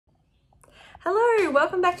Hello,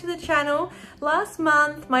 welcome back to the channel. Last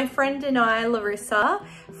month, my friend and I, Larissa,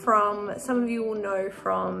 from some of you will know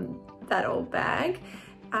from That Old Bag,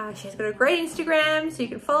 she's got a great Instagram, so you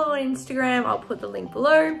can follow her on Instagram. I'll put the link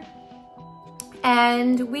below.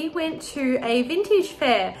 And we went to a vintage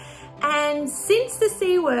fair. And since the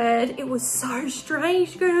C word, it was so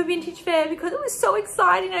strange to go to a vintage fair because it was so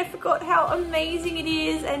exciting. I forgot how amazing it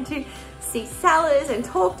is, and to see sellers and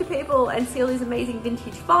talk to people and see all these amazing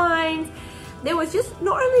vintage finds. There was just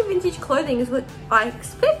not only vintage clothing as what I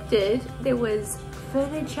expected, there was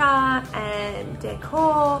furniture and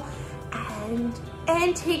decor and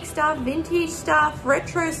antique stuff, vintage stuff,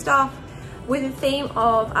 retro stuff with a theme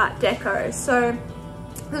of Art Deco. So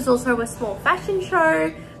there's also a small fashion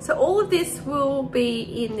show. So all of this will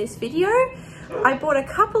be in this video. I bought a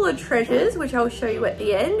couple of treasures, which I'll show you at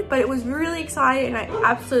the end, but it was really exciting and I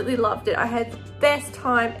absolutely loved it. I had the best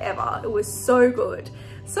time ever. It was so good.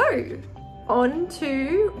 So on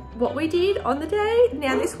to what we did on the day.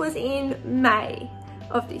 Now this was in May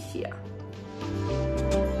of this year.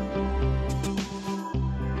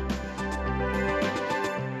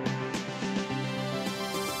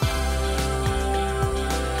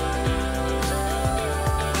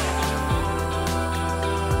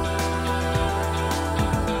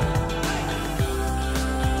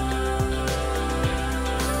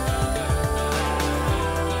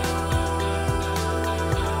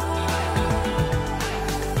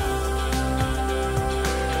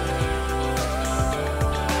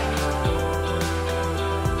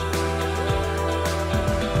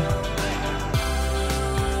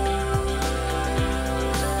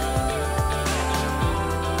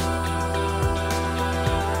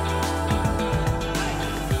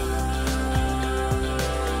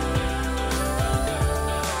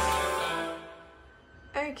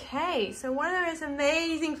 Okay, so one of those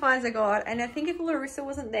amazing finds I got, and I think if Larissa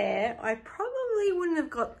wasn't there, I probably wouldn't have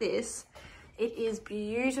got this. It is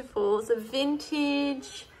beautiful. It's a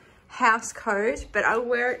vintage house coat, but I'll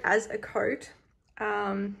wear it as a coat.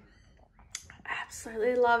 Absolutely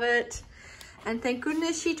love it. And thank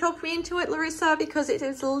goodness she talked me into it, Larissa, because it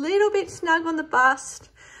is a little bit snug on the bust,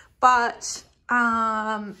 but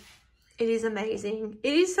it is amazing.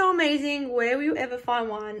 It is so amazing. Where will you ever find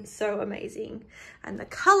one so amazing? And the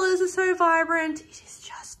colors are so vibrant. It is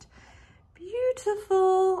just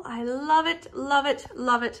beautiful. I love it, love it,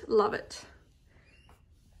 love it, love it.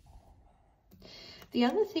 The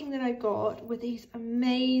other thing that I got were these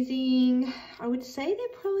amazing, I would say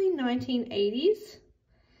they're probably 1980s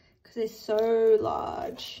because they're so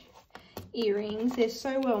large earrings. They're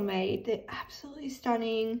so well made. They're absolutely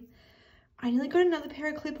stunning. I nearly got another pair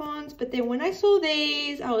of clip-ons, but then when I saw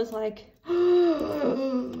these, I was like,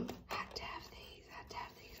 oh, had to have these, had to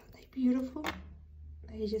have these. Aren't they beautiful?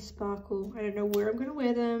 They just sparkle. I don't know where I'm going to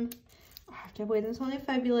wear them. I have to wear them so they're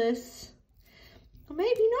fabulous. Or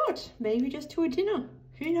maybe not. Maybe just to a dinner.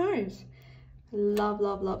 Who knows? Love,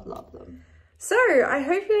 love, love, love them. So I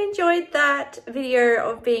hope you enjoyed that video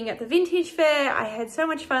of being at the vintage fair. I had so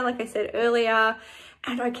much fun, like I said earlier.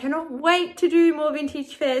 And I cannot wait to do more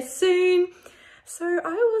vintage fairs soon. So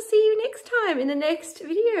I will see you next time in the next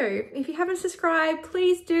video. If you haven't subscribed,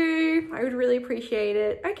 please do. I would really appreciate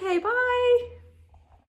it. Okay, bye.